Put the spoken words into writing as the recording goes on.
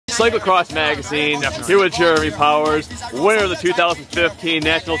Cyclocross magazine, here with Jeremy Powers, winner of the 2015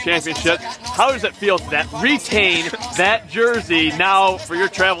 National Championship. How does it feel to retain that jersey now for your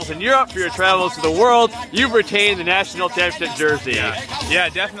travels in Europe, for your travels to the world? You've retained the National Championship jersey. Yeah,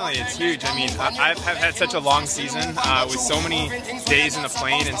 definitely. It's huge. I mean, I've had such a long season with so many days in the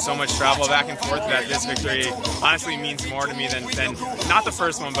plane and so much travel back and forth that this victory honestly means more to me than not the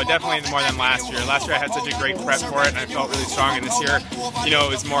first one, but definitely more than last year. Last year I had such a great prep for it and I felt really strong, and this year, you know,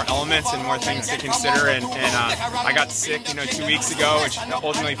 it was more elements and more things to consider, and I got sick, 2 weeks ago, which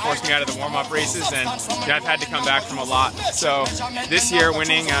ultimately forced me out of the warm-up races, and I've had to come back from a lot. So this year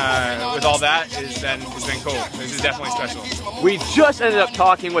winning with all that has been cool. This is definitely special. We just ended up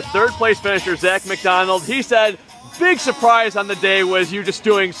talking with third place finisher Zach McDonald. He said big surprise on the day was you just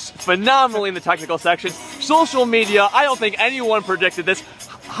doing phenomenally in the technical section. Social media, I don't think anyone predicted this.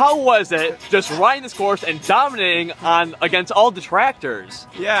 How was it just riding this course and dominating against all detractors?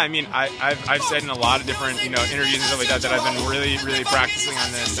 Yeah, I mean, I've said in a lot of different interviews and stuff like that I've been really practicing on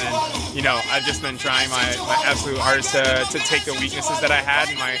this, and I've just been trying my absolute hardest to take the weaknesses that I had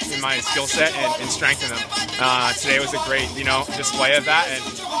in my skill set and strengthen them. Today was a great display of that, and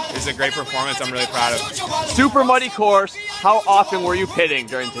it was a great performance. I'm really proud of. Super muddy course. How often were you pitting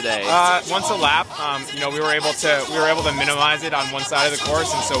during today? Once a lap. We were able to minimize it on one side of the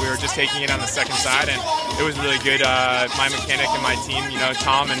course, and so we were just taking it on the second side, and it was really good. My mechanic and my team,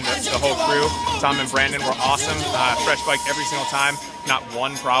 Tom and the whole crew, Tom and Brandon were awesome. Fresh bike every single time, not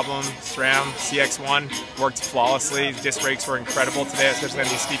one problem. SRAM CX1 worked flawlessly. Disc brakes were incredible today, especially on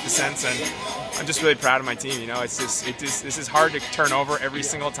these steep descents, and I'm just really proud of my team. This is hard to turn over every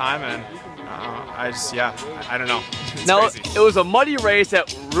single time, and I don't know. It's now, crazy. It was a muddy race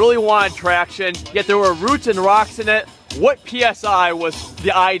that really wanted traction, yet there were roots and rocks in it. What PSI was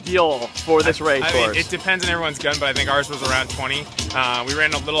the ideal for this race course? Mean, it depends on everyone's gun, but I think ours was around 20. We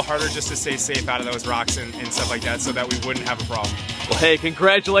ran a little harder just to stay safe out of those rocks and stuff like that so that we wouldn't have a problem. Well, hey,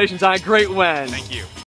 congratulations on a great win. Thank you.